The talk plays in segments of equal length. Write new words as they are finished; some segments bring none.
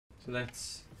So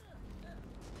that's...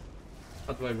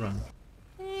 How do I run?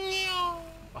 Oh,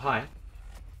 hi.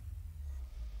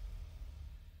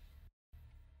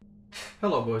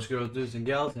 Hello boys, girls, dudes and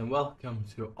gals, and welcome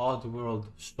to Oddworld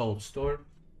Soulstorm.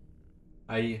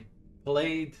 I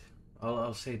played...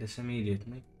 I'll say this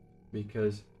immediately,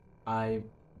 because I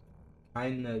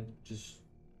kinda just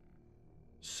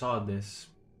saw this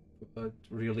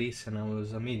release and I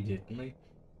was immediately...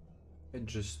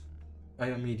 I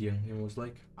immediately was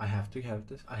like, I have to have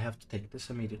this, I have to take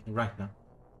this immediately, right now.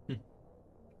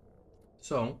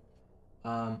 So,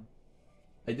 I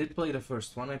did play the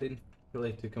first one, I didn't play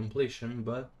it to completion,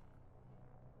 but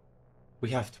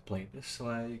we have to play this,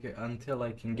 like, until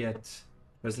I can get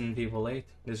Resident Evil 8,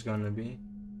 this is gonna be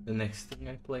the next thing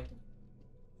I play.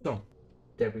 So,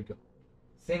 there we go.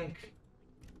 Think,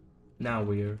 now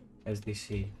we're, as they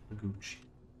say, Gucci.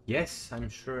 Yes, I'm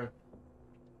sure.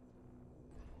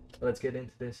 Let's get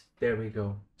into this. There we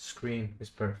go. Screen is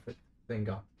perfect. Thank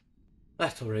God.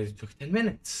 That already took 10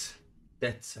 minutes.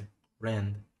 That's a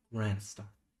grand start.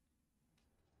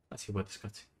 Let's see what this cutscene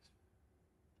is.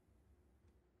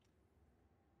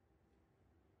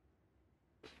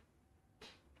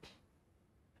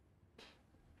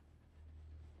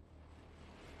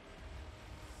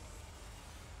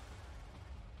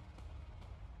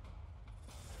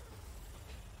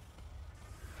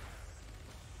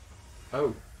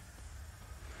 Oh.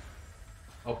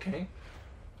 Okay.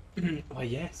 Why,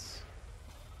 yes.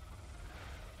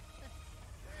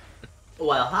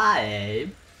 Well, hi,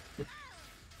 Abe. Faster,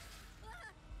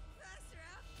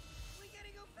 Al! We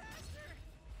gotta go faster!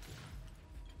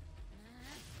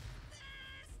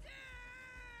 Faster!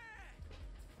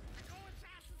 I'm going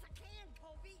fast as I can,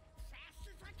 Colby. Fast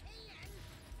as I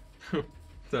can.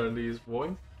 Suddenly his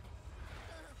voice.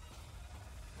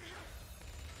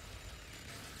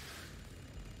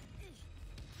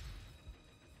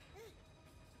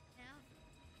 Al,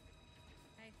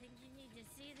 I think you need to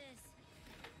see this.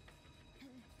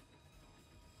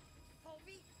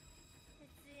 Colby,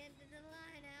 it's the end of the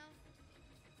line, Al.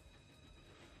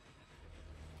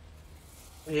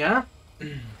 Yeah?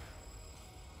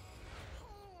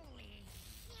 Holy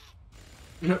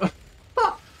shit! No. Al,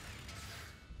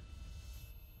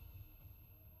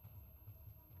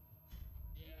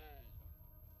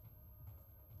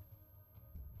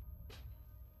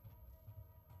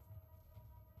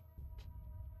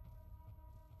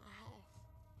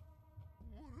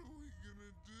 what are we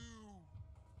gonna do?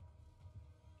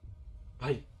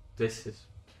 Why, this is...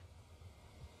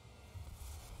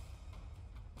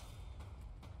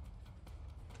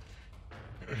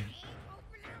 Babe,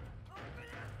 open up! Open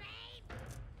up, babe!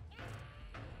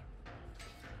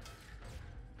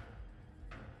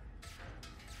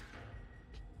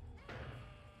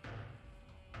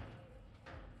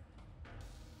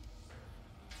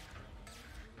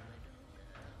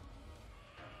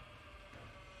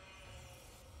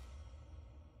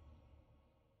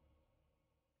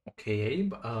 Okay,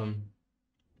 Abe, I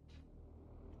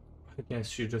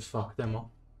guess you just fucked them up.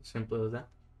 Simple as that.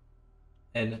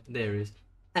 And there is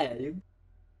Abe.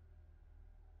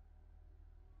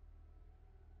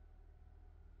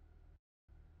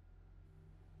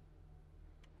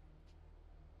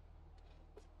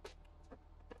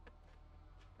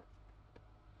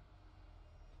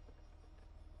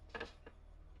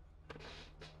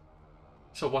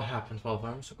 So what happened 12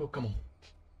 hours ago? Come on.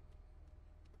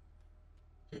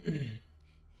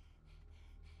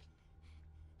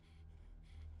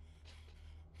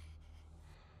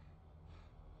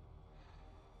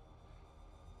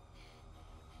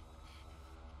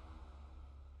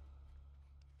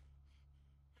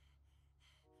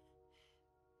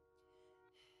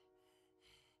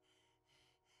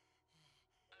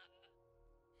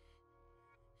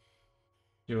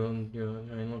 You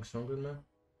ain't look so good, man.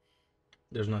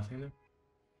 There's nothing there.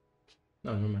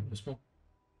 No, never mind. There's more.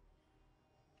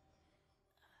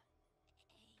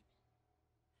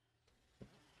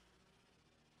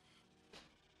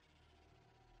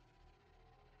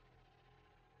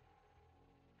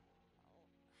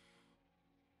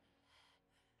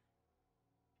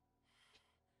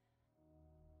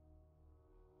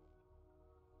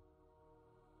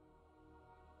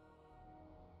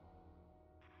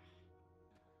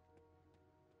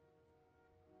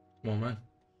 Come on, man.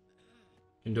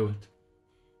 You can do it.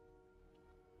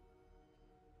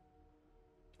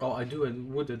 Oh, I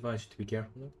would advise you to be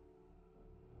careful though.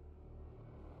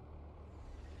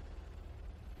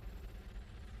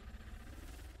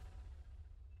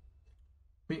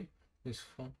 Me? His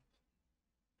phone.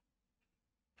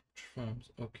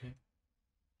 Phones, okay.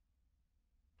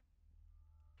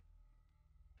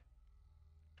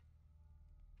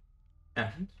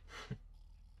 And?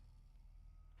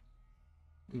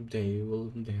 They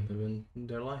live in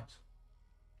their lives.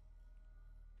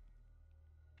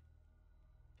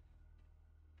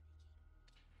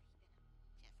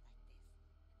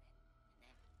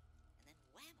 And then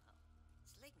whammo!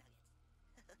 Slig nuggets.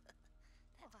 That's great.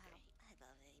 I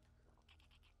love Abe.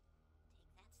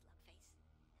 Take that, slug face.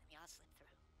 Let me all slip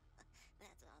through.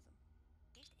 That's awesome.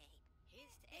 Here's to Abe.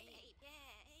 Here's to Abe.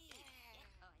 Yeah, Abe.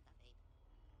 Yeah. Oh, I love Abe.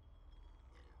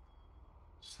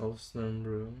 Soulstorm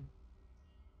room.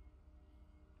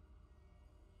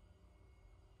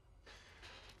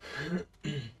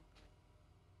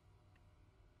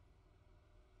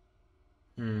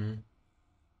 Hmm.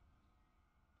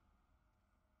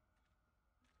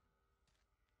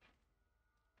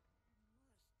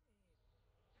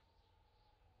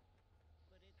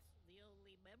 But it's the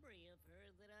only memory of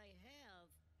her that I have.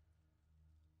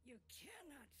 You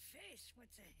cannot face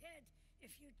what's ahead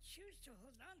if you choose to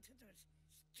hold on to those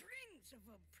strings of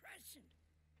oppression.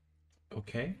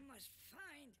 Okay. You must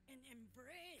find and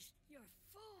embrace your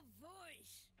full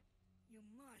voice. You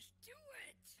must do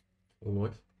it.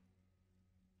 What?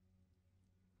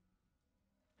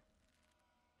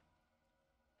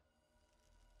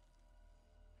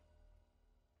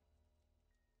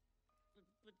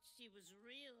 But she was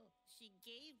real. She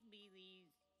gave me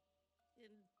these.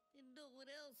 And no one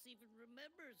else even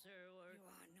remembers her or... You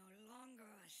are no longer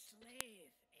a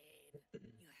slave, Abe.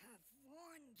 You have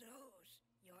worn those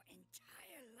your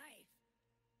entire life.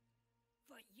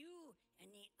 But you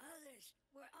and the others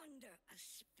were under a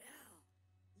spell,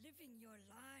 living your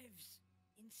lives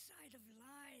inside of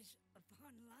lies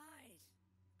upon lies,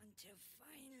 until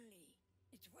finally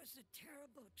it was the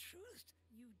terrible truth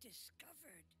you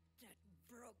discovered that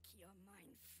broke your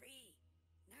mind free.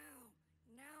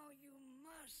 Now you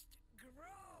must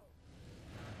grow.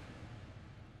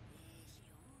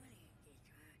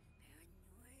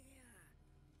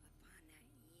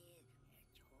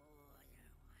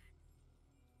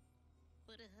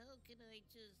 But how can I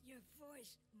just... Your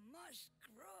voice must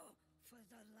grow for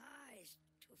the lies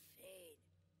to fade.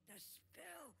 The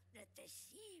spell that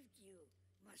deceived you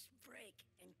must break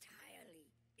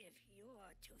entirely if you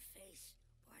are to face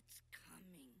what's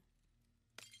coming.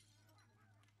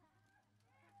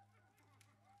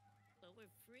 But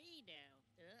we're free now.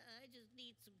 I just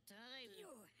need some time.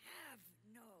 You have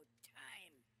no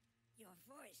time. Your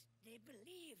voice, they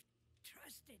believed,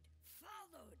 trusted,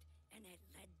 followed, and it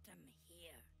led them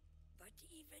here. But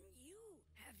even you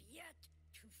have yet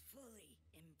to fully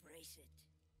embrace it.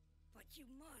 But you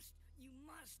must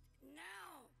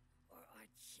now, or our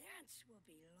chance will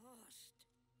be lost.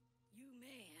 You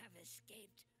may have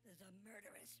escaped the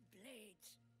murderous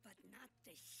blades, but not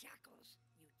the shackles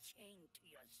you chained to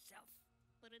yourself.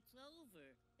 But it's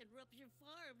over, and Rupture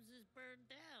Farms is burned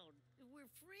down. We're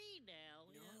free now.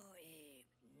 No, Abe,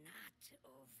 not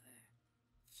over.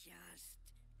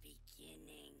 Just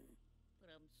beginning. But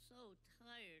I'm so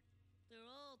tired. They're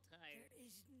all tired. There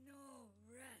is no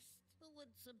rest. But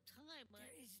with some time, there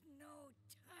is no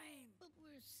time. But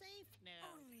we're safe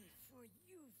now. Only for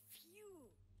you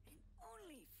few, and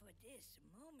only for this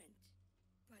moment.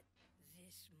 But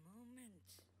this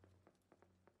moment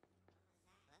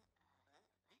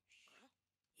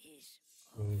is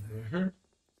over. Over.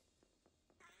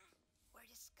 We're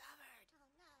discovered.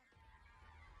 Oh no.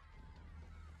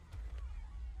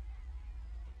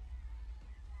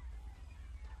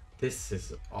 This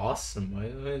is awesome. I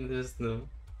mean, there's no.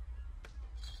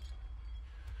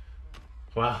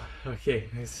 Wow. Okay,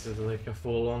 this is like a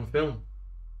full-on film.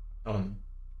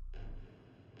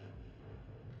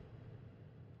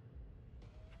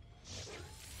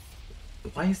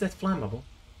 Why is that flammable?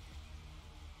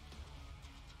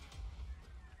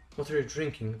 What are you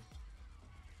drinking?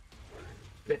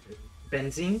 Benzene? I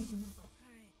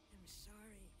am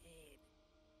sorry, Abe,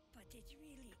 but it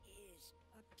really is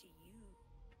up to you.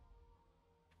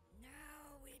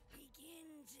 Now it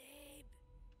begins, Abe.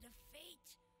 The fate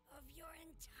of your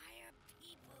entire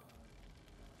people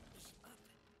is up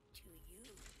to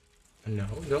you. No,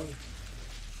 no.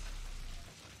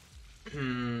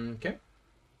 Okay.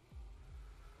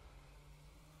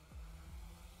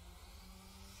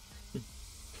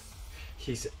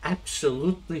 He's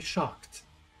absolutely shocked.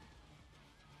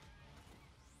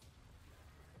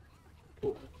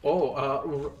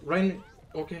 Right.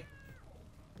 Okay.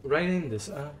 Right in this.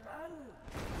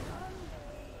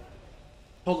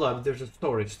 Hold up, there's a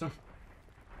storage. No?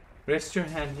 Rest your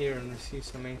hand here and receive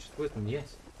some ancient wisdom.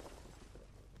 Yes.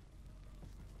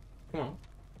 Come on.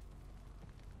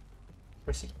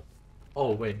 Pressing.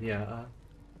 Oh wait, yeah.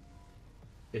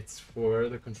 It's for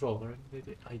the controller.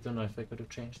 I don't know if I could have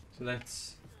changed. So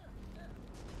that's.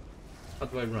 How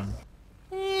do I run?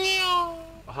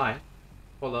 Hi.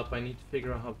 Hold up, I need to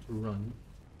figure out how to run.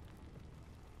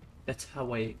 That's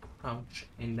how I crouch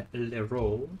and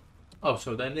roll. Oh,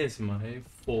 so that is my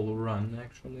full run,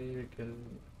 actually. Because...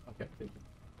 Okay.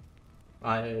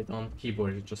 I on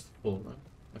keyboard, it's just full run.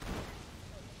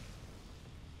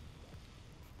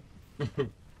 Okay.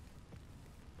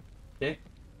 Okay.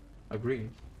 Agreed.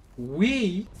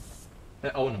 We...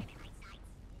 oh no.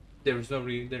 There is no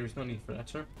need for that,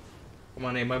 sir. Come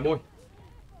on, hey, my boy.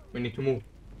 We need to move.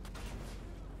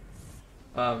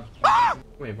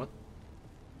 Wait, what?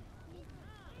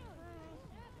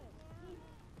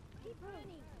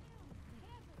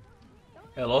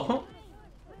 Hello?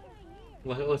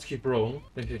 Let's keep rolling.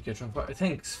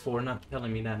 Thanks for not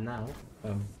telling me that now.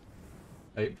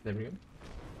 Hey, there we go.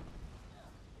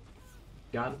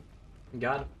 Got him.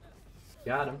 Got him.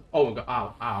 Got him. Oh,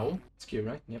 ow, ow. It's cute,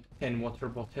 right? Yep. 10 water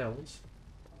bottles.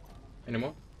 Any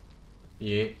more?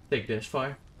 Yeah. Take this,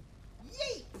 fire.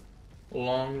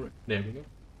 Long. There we go.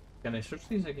 Can I search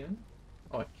these again?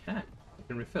 Oh, I can. I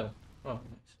can refill. Oh,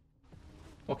 nice.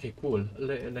 Okay, cool.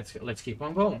 Let's keep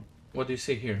on going. What do you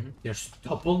see here? There's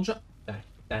double jump.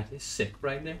 That is sick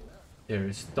right there. There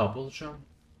is double jump.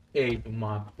 Abe,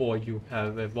 my boy, you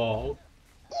have evolved.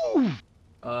 You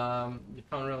can't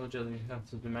really jelly. You have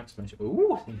to do max match.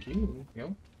 Ooh, thank you.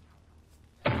 Go.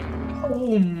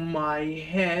 Oh my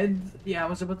head. Yeah, I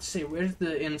was about to say, where's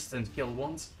the instant kill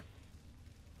ones?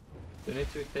 Do I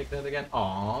need to take that again?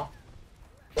 Aww.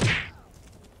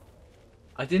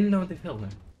 I didn't know they killed them.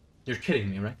 You're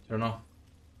kidding me, right? Turn off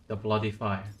the bloody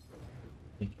fire.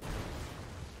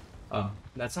 Oh,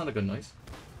 that's not a good noise.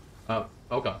 Oh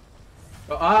god.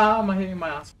 Oh, my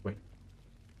ass. Wait.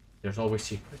 There's always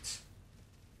secrets.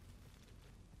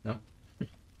 No?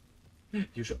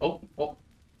 You should. Oh.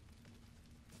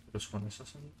 Just one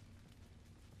assassin.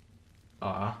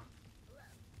 Ah.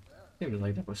 Seems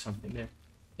like there was something there.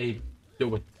 Abe,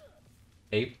 do it.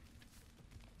 Abe.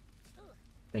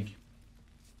 Thank you.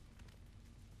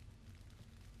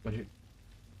 What you?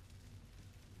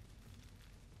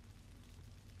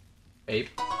 Abe.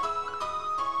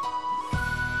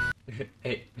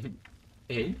 Abe.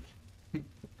 Abe.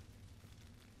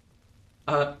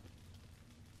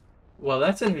 Well,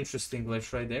 that's an interesting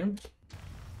glitch right there.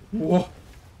 Whoa.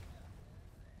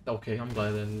 Okay, I'm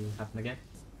glad that didn't happen again.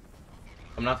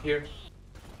 I'm not here.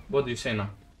 What do you say now?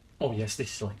 Oh yes,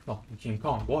 this is like fucking King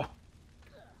Kong, boy.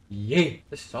 Yeah,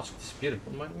 this is awesome. This is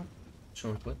beautiful, my boy.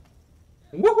 Short clip.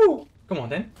 Woohoo! Come on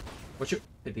then. What's your?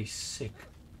 These sick,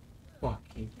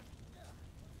 fucking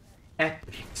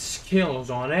epic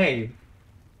skills on Abe.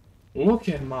 Look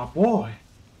at my boy.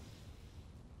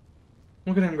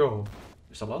 Look at him go.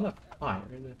 There's a lot of fire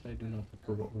that I do not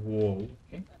approve of. Whoa.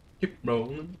 Okay. Keep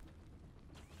rolling.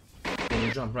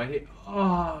 Gonna jump right here.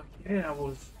 Oh, yeah, that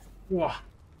was. Wow.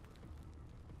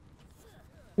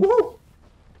 Woo!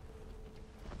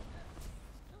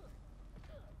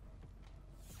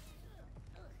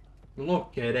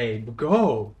 Look at Abe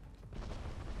go!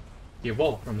 He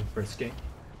evolved from the first game.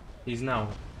 He's now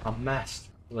a master.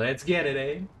 Let's get it,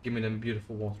 Abe. Give me them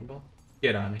beautiful water balls.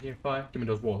 Get out of here, fire. Give me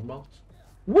those water balls.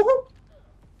 Woohoo!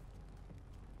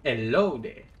 Hello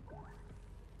there.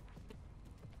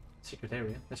 Secret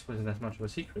area. This wasn't that much of a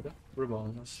secret, though.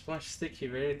 Rhubarb. Splash sticky,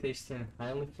 very tasty, and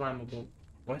highly flammable.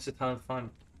 Why is it highly flammable?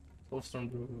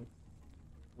 Soulstorm brew.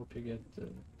 Hope you get the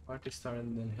party started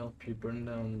and then help you burn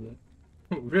down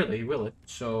the. Really, will it?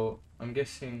 So, I'm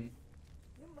guessing.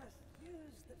 You must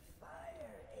use the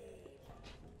fire, Abe.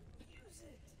 Use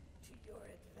it to your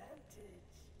advantage.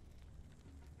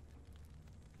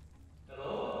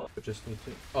 Hello? I just need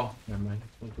to. Oh, never mind. I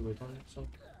want to wait on it, so.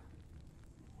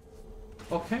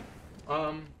 Okay.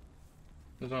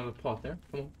 There's another pot there.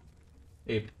 Come on.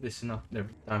 Abe, this is not there.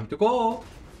 Time to go.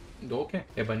 Okay.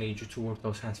 Abe, I need you to work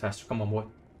those hands faster. Come on, boy.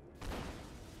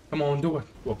 Come on, do it.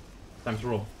 Whoa. Time to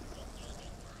roll.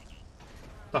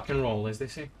 Duck and roll, as they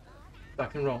say.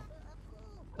 Duck and roll.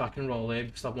 Duck and roll,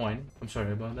 Abe. Stop whining. I'm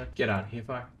sorry about that. Get out of here,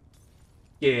 fire.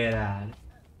 Get out.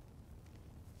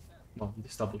 Well,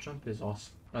 this double jump is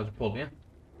awesome. Another pull, yeah.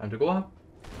 Time to go up.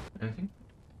 Anything?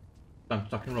 Time to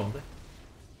duck and roll there.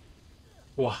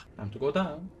 Wow, time to go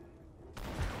down.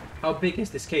 How big is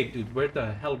this cave, dude? Where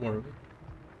the hell were we?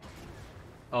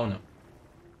 Oh no.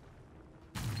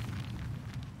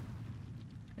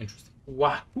 Interesting.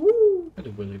 Wow. Woo! I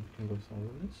do believe we can go through all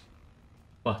of this.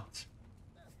 But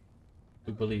I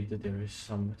do believe that there is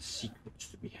some secrets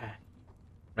to be had.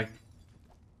 Right?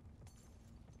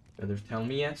 Better tell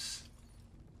me yes.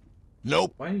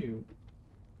 Nope. Why are you?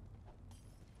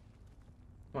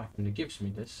 Right, when it gives me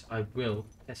this, I will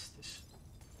test this.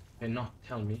 And not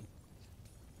tell me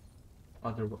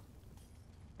otherwise.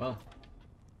 Well,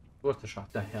 What the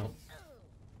shot the hell?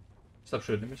 Stop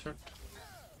shooting me, sir.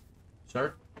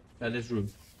 Sir, that is rude.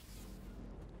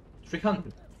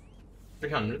 300.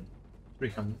 300.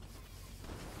 300.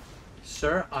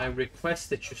 Sir, I request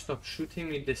that you stop shooting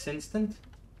me this instant.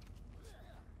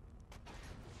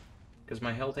 Because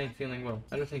my health ain't feeling well.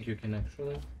 I don't think you can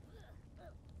actually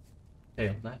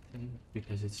fail that thing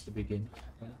because it's the beginning.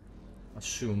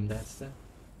 Assume that's the...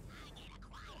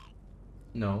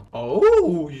 No.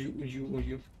 Oh,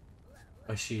 you.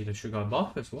 I see that you got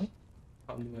buff as well.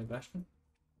 How do I bash them?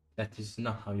 That is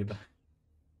not how you bash.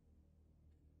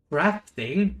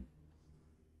 Crafting?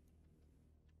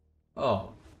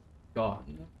 Oh, God.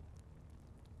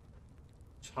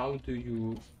 So how do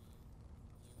you...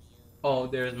 Oh,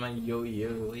 there's my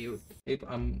yo-yo.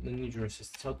 I need your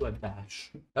assistance. How do I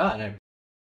bash? Ah, there.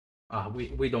 Ah,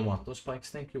 we don't want those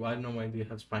spikes, thank you. I have no idea you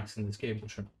have spikes in this game, but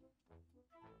sure.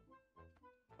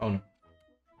 Oh no.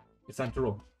 It's time to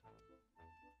roll.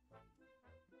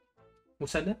 Who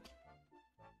said that?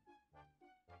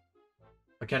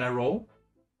 Can I roll?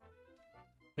 I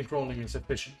think rolling is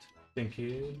efficient. I think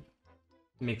it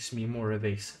makes me more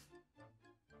evasive.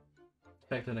 The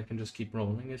fact that I can just keep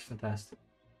rolling is fantastic.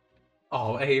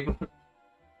 Oh, Abe.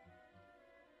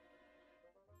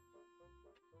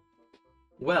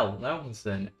 Well, that was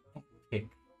an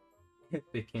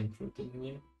epic intro to the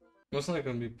game. I'm also not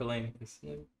gonna be playing this.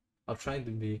 I'll try to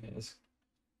be as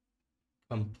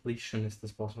completionist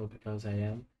as possible because I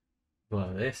am.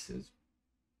 But this is...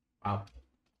 Wow.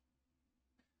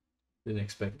 Didn't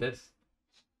expect this.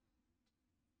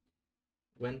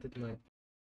 When did my...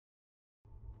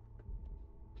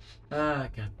 Ah,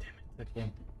 god damn it.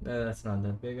 Okay. That's not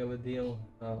that big of a deal.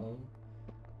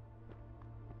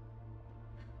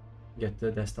 Get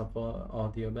the desktop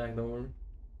audio back, don't worry.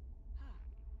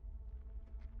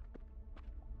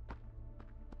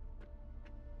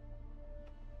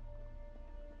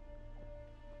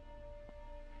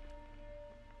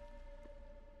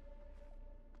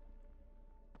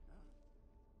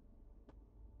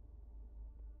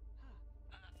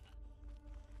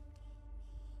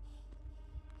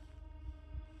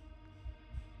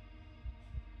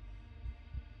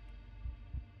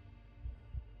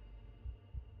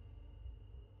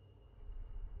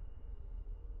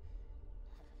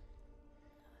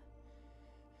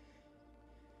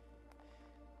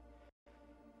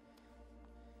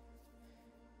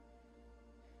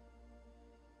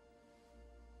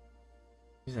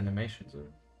 These animations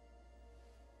are...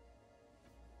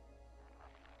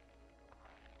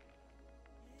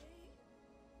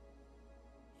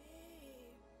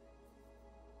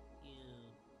 You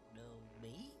know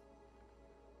me?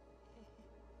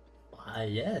 Why,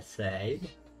 yes, Abe. The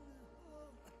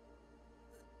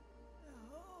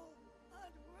whole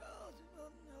Oddworld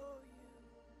will know you.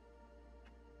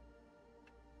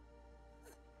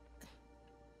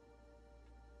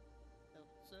 I'm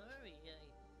sorry,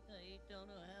 I don't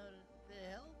know how to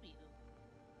help you.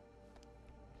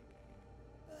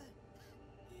 But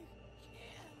you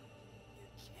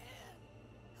can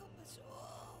help us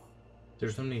all.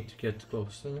 There's no need to get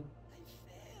close to me. I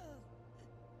failed.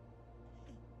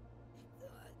 I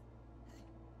thought I'd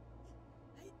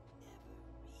never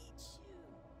reach you.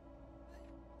 But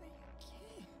you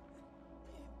came.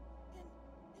 And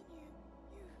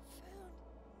you found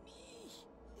me.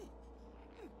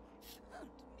 You found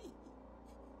me.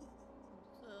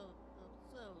 I'm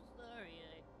so sorry.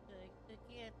 I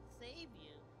can't save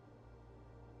you.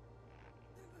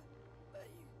 But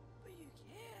you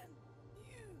can.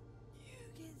 You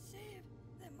can save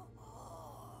them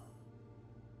all.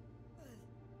 But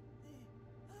the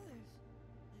others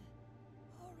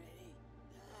already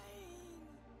dying.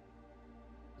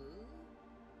 Who?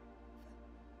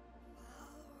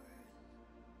 Followers.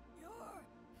 Your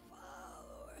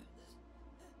followers.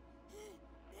 They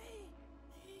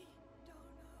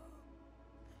don't know.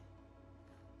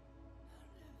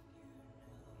 None of you know.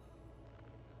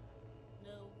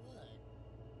 No what? You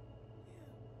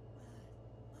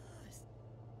must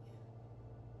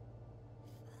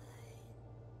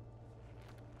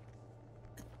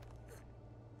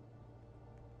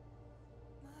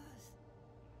must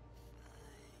find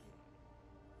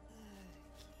the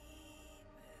keeper.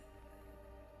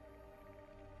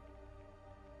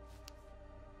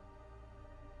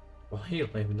 Well, he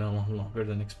lived a lot longer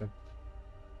than expected.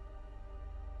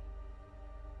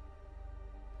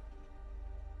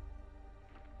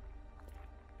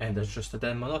 And that's just a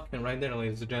dead Moloch right there,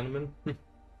 ladies and gentlemen. The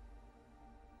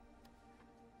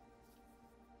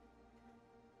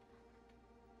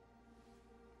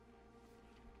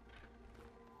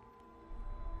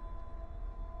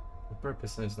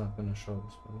purpose is not gonna show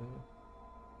us, but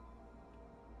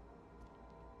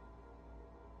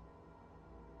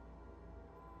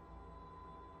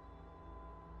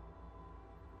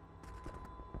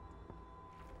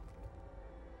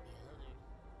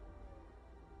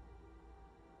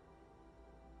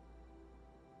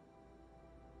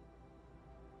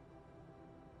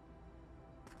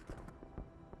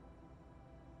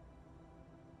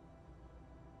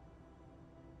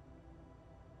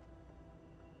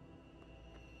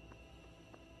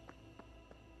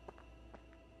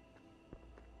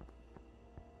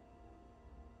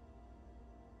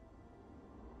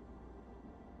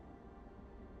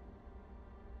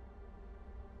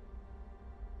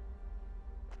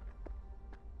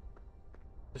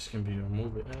This can be a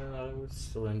movie, and I would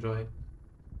still enjoy it.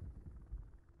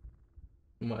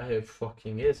 What it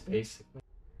fucking is, basically.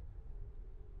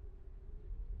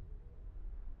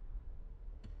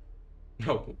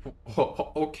 No,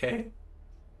 okay.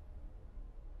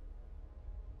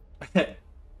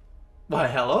 Why,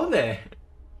 hello there.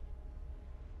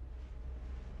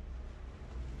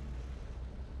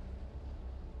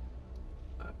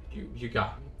 You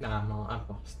got me. Nah, no, I'm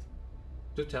lost.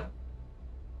 Do tell.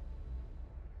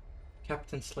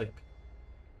 Captain Slick.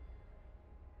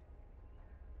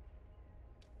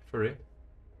 For real?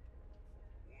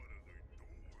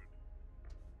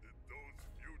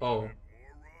 Oh. Morons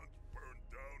burn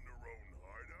down their own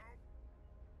hideout?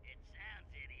 It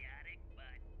sounds idiotic,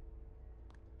 but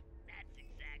that's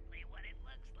exactly what it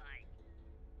looks like.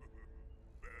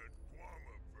 Bad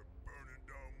karma for burning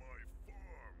down my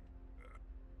farm.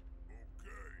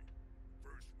 Okay,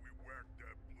 first we whack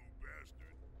that blue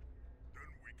bastard. Then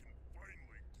we can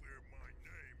finally clear my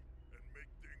name and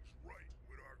make things right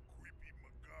with our creepy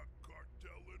macaque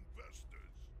cartel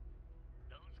investors.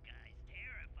 Those guys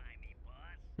terrify me,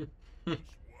 boss.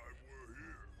 That's why we're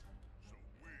here, so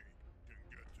we can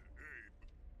get to Abe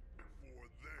before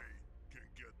they can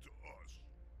get to us.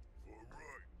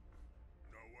 Alright,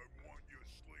 now I want your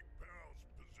slick pals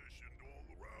positioned all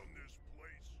around this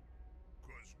place,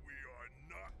 cause we are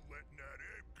not letting that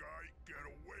Abe guy get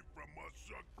away from us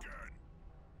again.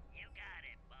 You got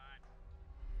it, boss.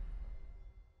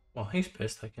 Well, he's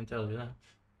pissed, I can tell you that.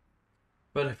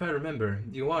 But if I remember,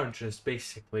 you are just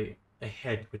basically a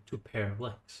head with two pair of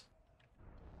legs.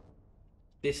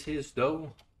 This is,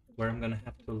 though, where I'm gonna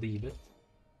have to leave it.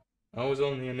 I was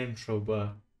only an intro,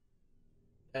 but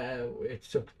it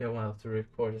took me a while to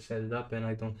record and set it up, and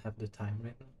I don't have the time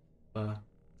right now. But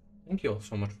thank you all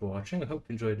so much for watching. I hope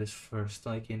you enjoyed this first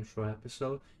intro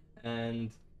episode,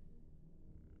 and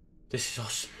this is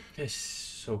awesome.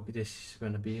 This is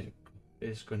gonna be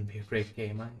a great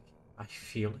game. I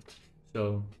feel it.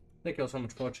 So thank you all so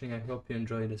much for watching. I hope you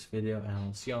enjoyed this video, and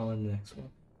I'll see you all in the next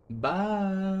one.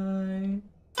 Bye.